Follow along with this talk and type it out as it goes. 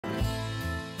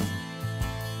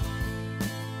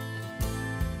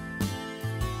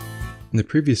In the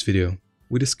previous video,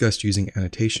 we discussed using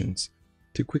annotations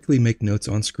to quickly make notes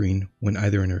on screen when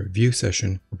either in a review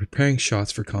session or preparing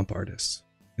shots for comp artists.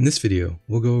 In this video,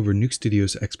 we'll go over Nuke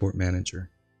Studio's Export Manager.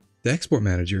 The Export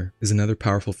Manager is another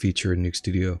powerful feature in Nuke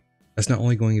Studio that's not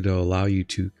only going to allow you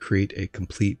to create a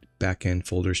complete backend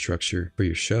folder structure for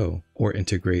your show or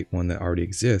integrate one that already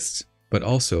exists, but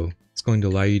also it's going to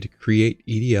allow you to create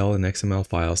EDL and XML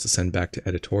files to send back to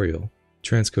editorial,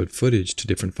 transcode footage to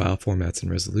different file formats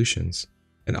and resolutions,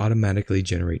 and automatically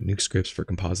generate Nuke scripts for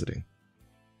compositing.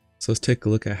 So let's take a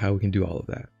look at how we can do all of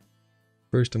that.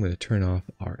 First, I'm going to turn off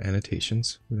our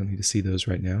annotations. We don't need to see those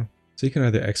right now. So you can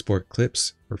either export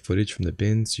clips or footage from the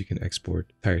bins, you can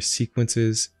export entire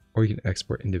sequences, or you can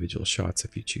export individual shots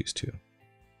if you choose to.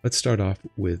 Let's start off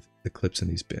with the clips in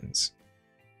these bins.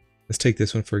 Let's take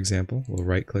this one for example. We'll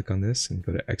right click on this and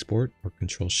go to Export or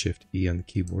Ctrl-Shift-E on the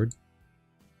keyboard.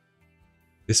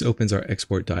 This opens our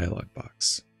export dialog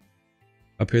box.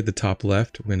 Up here at the top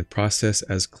left, we're going to process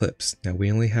as clips. Now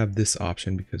we only have this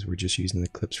option because we're just using the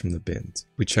clips from the bins.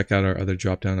 If we check out our other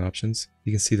drop-down options,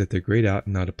 you can see that they're grayed out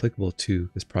and not applicable to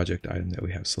this project item that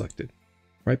we have selected.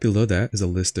 Right below that is a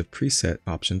list of preset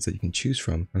options that you can choose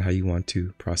from on how you want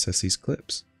to process these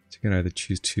clips. So you can either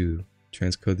choose to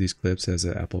transcode these clips as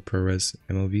an Apple ProRes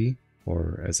MOV,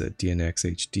 or as a DNX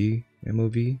HD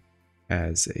MOV,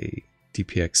 as a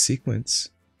DPX sequence,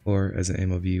 or as an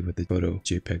MOV with the photo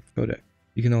JPEG codec.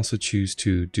 You can also choose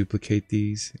to duplicate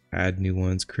these, add new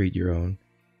ones, create your own.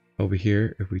 Over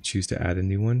here, if we choose to add a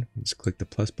new one, just click the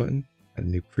plus button, add a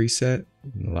new preset,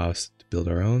 and allow us to build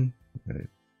our own. I'm going to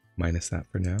minus that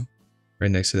for now. Right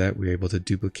next to that, we're able to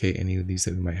duplicate any of these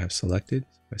that we might have selected.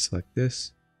 If I select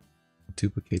this,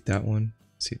 duplicate that one,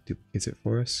 see it duplicates it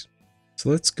for us. So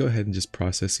let's go ahead and just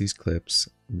process these clips.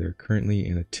 They're currently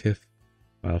in a TIFF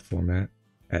file format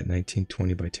at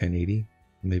 1920 by 1080.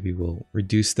 Maybe we'll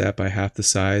reduce that by half the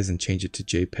size and change it to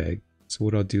JPEG. So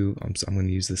what I'll do, I'm going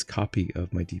to use this copy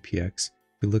of my DPX.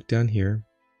 If we look down here,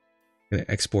 I'm going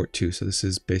to export to. So this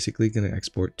is basically going to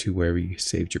export to wherever you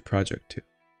saved your project to.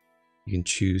 You can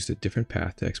choose a different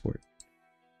path to export,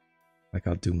 like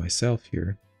I'll do myself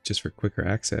here, just for quicker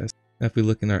access. Now if we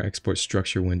look in our export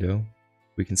structure window,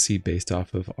 we can see based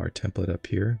off of our template up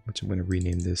here, which I'm going to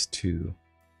rename this to,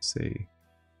 say,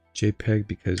 JPEG,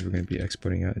 because we're going to be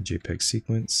exporting out a JPEG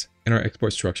sequence. In our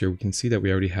export structure, we can see that we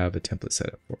already have a template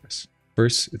set up for us.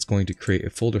 First, it's going to create a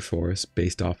folder for us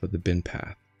based off of the bin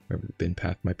path, wherever the bin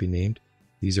path might be named.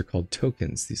 These are called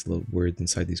tokens, these little words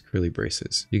inside these curly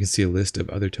braces. You can see a list of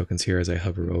other tokens here as I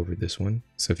hover over this one.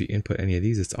 So if you input any of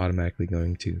these, it's automatically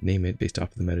going to name it based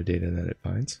off of the metadata that it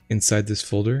finds. Inside this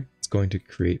folder, it's going to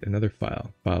create another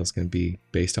file. The file is going to be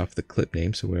based off the clip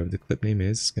name. So whatever the clip name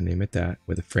is, it's going to name it that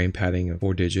with a frame padding of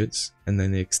 4 digits, and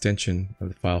then the extension of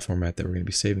the file format that we're going to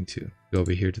be saving to. Go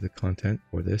over here to the content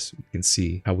for this. We can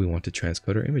see how we want to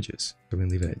transcode our images. So we're going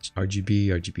to leave it at RGB,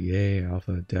 RGBA,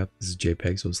 alpha, depth. This is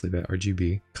JPEG, so let's leave it at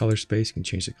RGB. Color space, you can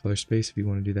change the color space if you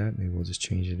want to do that. Maybe we'll just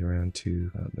change it around to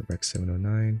the Rec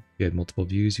 709. If you had multiple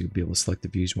views, you'd be able to select the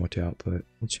views you want to output.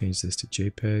 We'll change this to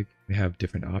JPEG. We have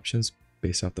different options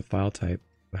based off the file type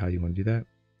of how you want to do that.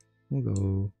 We'll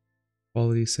go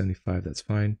quality 75, that's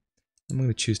fine. I'm going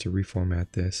to choose to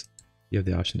reformat this. You have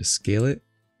the option to scale it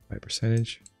by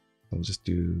percentage. I'll just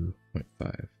do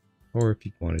 0.5. Or if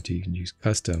you wanted to, you can use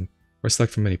custom, or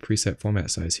select from any preset format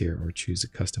size here, or choose a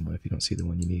custom one if you don't see the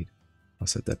one you need. I'll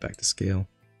set that back to scale.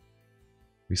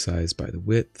 Resize by the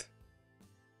width,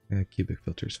 and cubic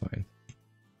filter is fine.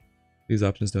 These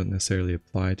options don't necessarily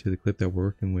apply to the clip that we're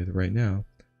working with right now,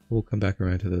 but we'll come back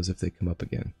around to those if they come up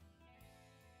again.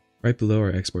 Right below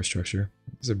our export structure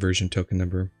is a version token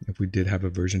number. If we did have a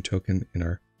version token in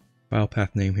our file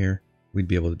path name here, we'd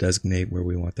be able to designate where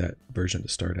we want that version to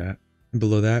start at. And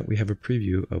below that, we have a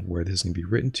preview of where this is going to be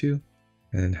written to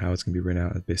and how it's going to be written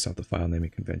out based off the file naming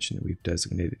convention that we've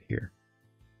designated here.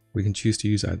 We can choose to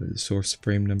use either the source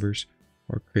frame numbers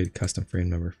or create a custom frame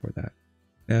number for that.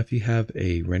 Now, if you have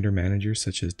a render manager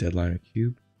such as Deadline or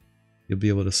Cube, you'll be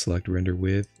able to select render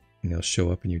with, and it'll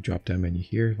show up in your drop-down menu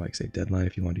here, like say Deadline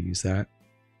if you want to use that.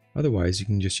 Otherwise, you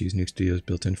can just use Nuke Studio's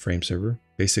built-in frame server,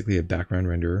 basically a background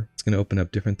renderer. It's going to open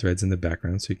up different threads in the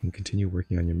background so you can continue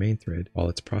working on your main thread while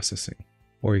it's processing.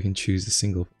 Or you can choose the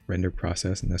single render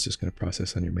process, and that's just going to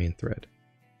process on your main thread.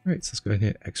 All right, so let's go ahead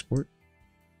and hit export.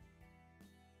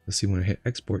 Let's see when I hit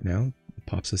export now, it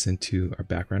pops us into our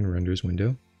background renders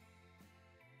window.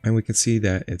 And we can see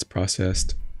that it's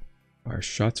processed our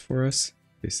shots for us.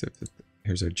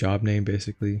 Here's our job name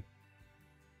basically,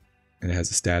 and it has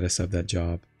the status of that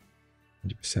job.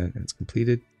 100% and it's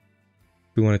completed.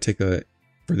 If we want to take a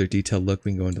further detailed look,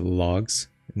 we can go into the logs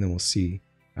and then we'll see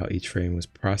how each frame was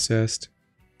processed.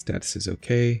 Status is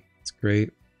okay. It's great.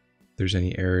 If there's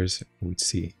any errors, we'd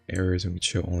see errors and we'd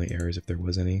show only errors if there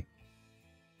was any.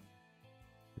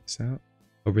 Check this out.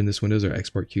 Over in this window is our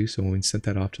export queue. So when we sent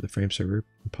that off to the frame server,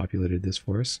 it populated this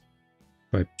for us.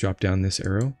 If I drop down this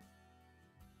arrow,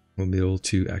 we'll be able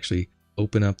to actually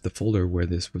open up the folder where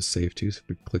this was saved to. So if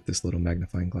we click this little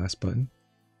magnifying glass button,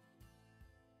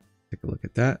 take a look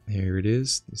at that. Here it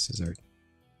is. This is our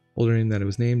folder name that it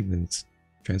was named, and then it's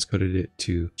transcoded it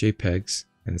to JPEGs,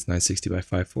 and it's 960 by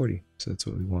 540. So that's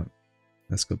what we want.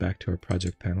 Let's go back to our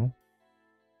project panel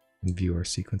and view our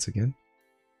sequence again.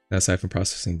 Now, aside from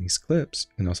processing these clips,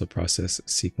 you can also process a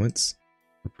sequence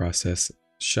or process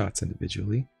shots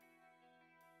individually.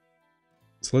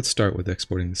 So let's start with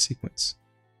exporting the sequence.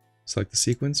 Select the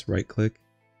sequence, right click,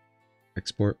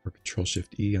 export, or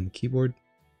Control-Shift-E on the keyboard.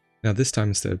 Now this time,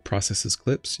 instead of process as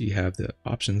clips, you have the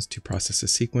options to process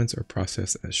as sequence or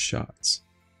process as shots.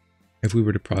 If we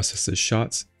were to process as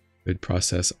shots, we'd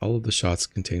process all of the shots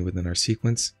contained within our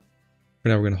sequence. For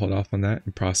now, we're going to hold off on that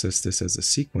and process this as a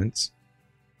sequence.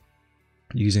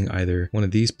 Using either one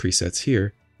of these presets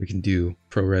here, we can do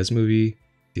ProRes movie,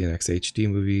 DNX HD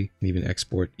movie, and even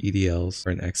export EDLs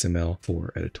or an XML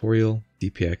for editorial,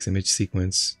 DPX image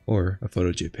sequence, or a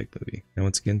photo JPEG movie. Now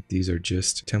once again, these are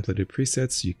just templated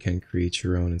presets. You can create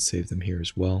your own and save them here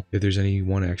as well. If there's any you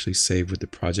want to actually save with the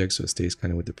project so it stays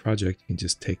kind of with the project, you can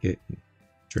just take it and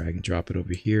drag and drop it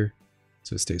over here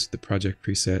so it stays with the project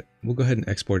preset. We'll go ahead and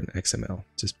export an XML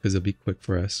just because it'll be quick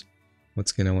for us.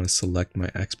 Once again, I want to select my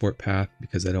export path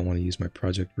because I don't want to use my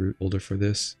project root folder for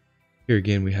this. Here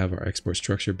again, we have our export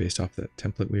structure based off the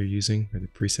template we're using, or the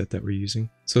preset that we're using.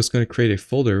 So it's going to create a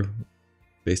folder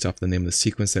based off the name of the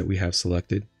sequence that we have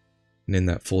selected. And in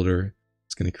that folder,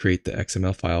 it's going to create the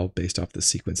XML file based off the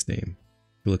sequence name.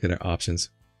 If you look at our options,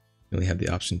 we only have the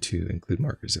option to include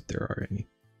markers if there are any.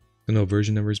 So no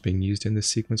version number is being used in this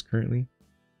sequence currently,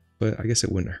 but I guess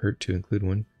it wouldn't hurt to include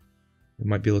one. It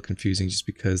might be a little confusing just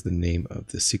because the name of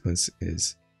the sequence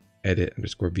is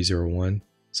edit_v01.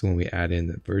 So when we add in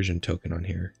the version token on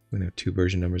here, we're going to have two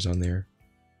version numbers on there.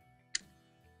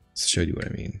 Let's show you what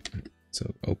I mean.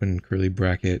 So open curly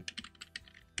bracket,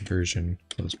 version,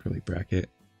 close curly bracket.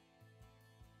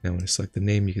 Now when I select the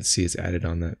name, you can see it's added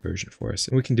on that version for us.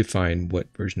 And we can define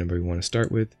what version number we want to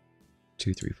start with,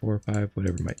 2, 3, 4, 5,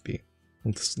 whatever it might be.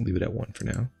 We'll just leave it at 1 for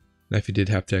now. Now if you did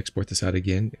have to export this out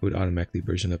again, it would automatically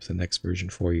version up to the next version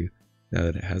for you now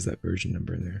that it has that version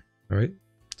number in there. All right,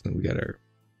 so we got our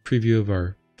preview of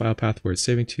our file path where it's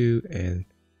saving to and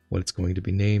what it's going to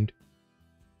be named.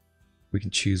 We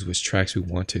can choose which tracks we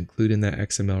want to include in that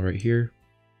XML right here.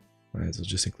 Might as well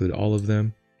just include all of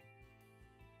them.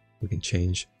 We can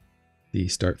change the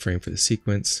start frame for the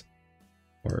sequence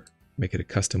or make it a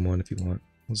custom one if you want.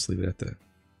 We'll just leave it at the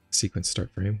sequence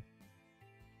start frame.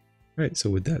 All right, so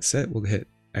with that set, we'll hit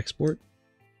export.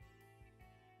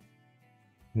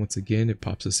 Once again, it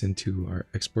pops us into our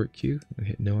export queue. I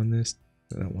hit no on this.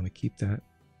 I don't want to keep that.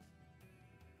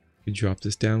 If we drop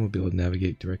this down, we'll be able to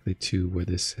navigate directly to where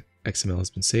this XML has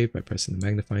been saved by pressing the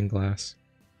magnifying glass.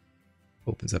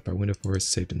 Opens up our window for us,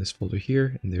 saved in this folder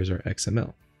here, and there's our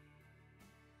XML.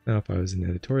 Now if I was in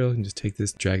editorial, I can just take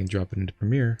this, drag and drop it into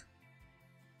Premiere.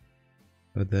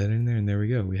 Put that in there, and there we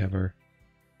go. We have our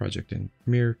project in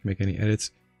Premiere, make any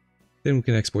edits. Then we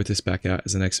can export this back out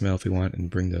as an XML if we want and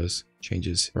bring those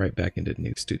changes right back into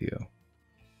Nuke Studio.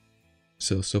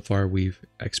 So far we've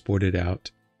exported out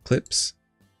clips,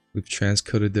 we've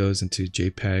transcoded those into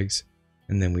JPEGs,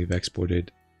 and then we've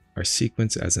exported our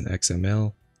sequence as an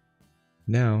XML.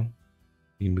 Now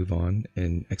we move on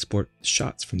and export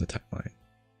shots from the timeline.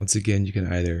 Once again, you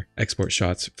can either export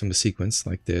shots from the sequence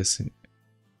like this, and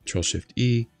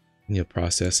Control-Shift-E, and you'll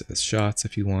process as shots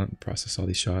if you want, process all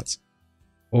these shots.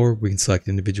 Or we can select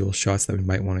individual shots that we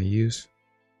might want to use.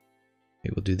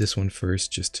 Okay, we'll do this one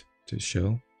first just to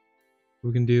show. What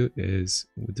we can do is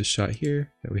with the shot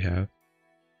here that we have,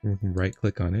 we can right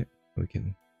click on it, we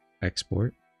can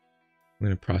export. I'm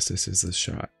going to process as a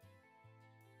shot.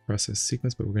 Process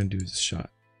sequence, but we're going to do is a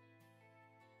shot.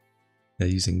 Now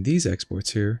using these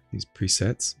exports here, these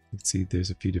presets, you can see there's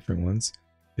a few different ones.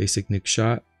 Basic Nuke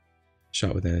shot,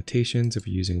 shot with annotations. If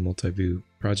you're using a multi-view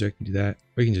project, you can do that.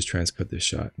 Or you can just transcode this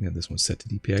shot. You know, this one's set to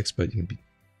DPX, but you can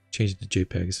change it to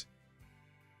JPEGs.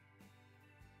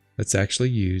 Let's actually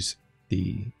use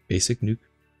the basic Nuke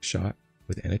shot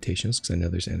with annotations, because I know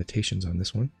there's annotations on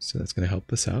this one. So that's going to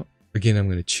help us out. Again, I'm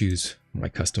going to choose my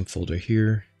custom folder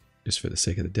here, just for the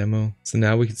sake of the demo. So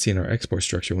now we can see in our export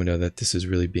structure window that this is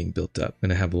really being built up. I'm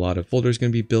going to have a lot of folders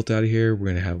going to be built out of here. We're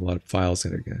going to have a lot of files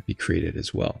that are going to be created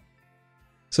as well.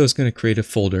 So it's going to create a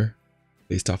folder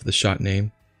based off of the shot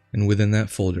name. And within that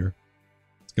folder,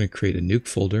 it's going to create a Nuke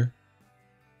folder.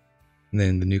 And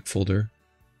then the Nuke folder,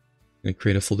 I'm going to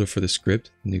create a folder for the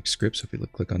script, Nuke script. So if we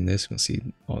click on this, we'll see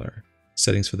all our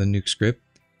settings for the Nuke script.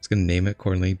 It's going to name it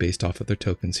accordingly based off of their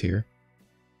tokens here.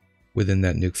 Within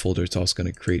that Nuke folder, it's also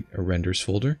going to create a renders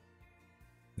folder.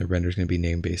 The render is going to be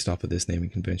named based off of this naming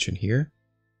convention here.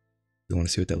 If we want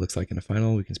to see what that looks like in a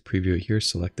final, we can preview it here,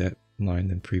 select that line,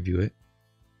 then preview it.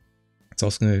 It's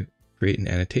also going to create an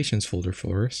annotations folder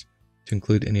for us to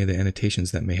include any of the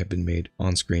annotations that may have been made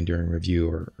on screen during review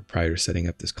or prior to setting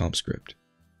up this comp script.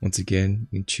 Once again,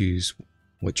 you can choose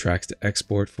what tracks to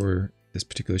export for this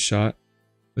particular shot.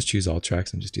 Let's choose all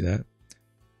tracks and just do that.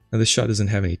 Now this shot doesn't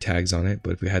have any tags on it,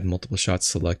 but if we had multiple shots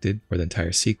selected or the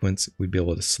entire sequence, we'd be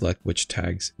able to select which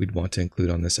tags we'd want to include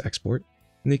on this export.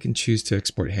 And you can choose to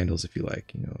export handles if you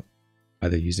like,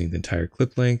 either using the entire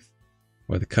clip length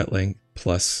or the cut length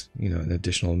plus, an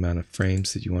additional amount of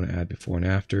frames that you want to add before and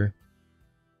after.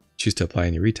 Choose to apply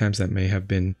any retimes that may have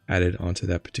been added onto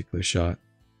that particular shot.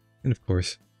 And of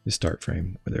course, the start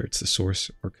frame, whether it's the source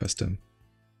or custom.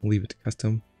 We'll leave it to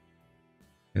custom.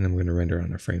 And then we're going to render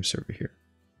on our frame server here.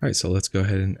 Alright, so let's go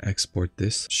ahead and export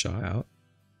this shot out.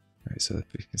 Alright, so if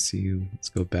we can see, let's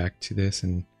go back to this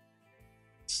and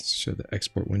show the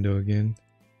export window again.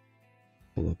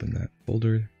 We'll open that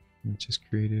folder we just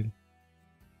created.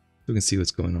 So we can see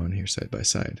what's going on here side by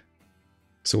side.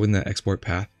 So within that export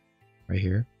path right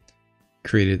here,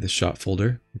 created the shot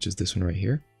folder, which is this one right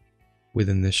here.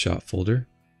 Within this shot folder,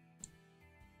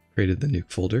 created the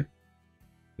Nuke folder.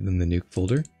 Within the Nuke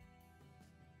folder,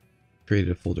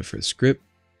 created a folder for the script,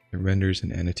 the renders,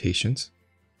 and annotations.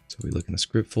 So we look in the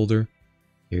script folder.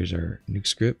 Here's our Nuke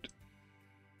script.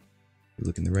 We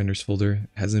look in the renders folder.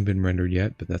 It hasn't been rendered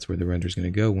yet, but that's where the render is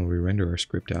going to go when we render our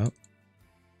script out.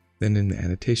 Then in the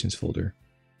annotations folder,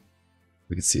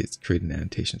 we can see it's created an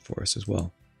annotation for us as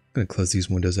well. I'm going to close these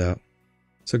windows out.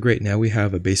 So great, now we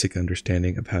have a basic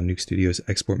understanding of how Nuke Studio's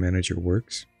export manager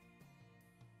works.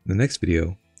 In the next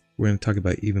video, we're going to talk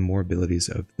about even more abilities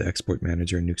of the export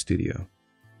manager in Nuke Studio.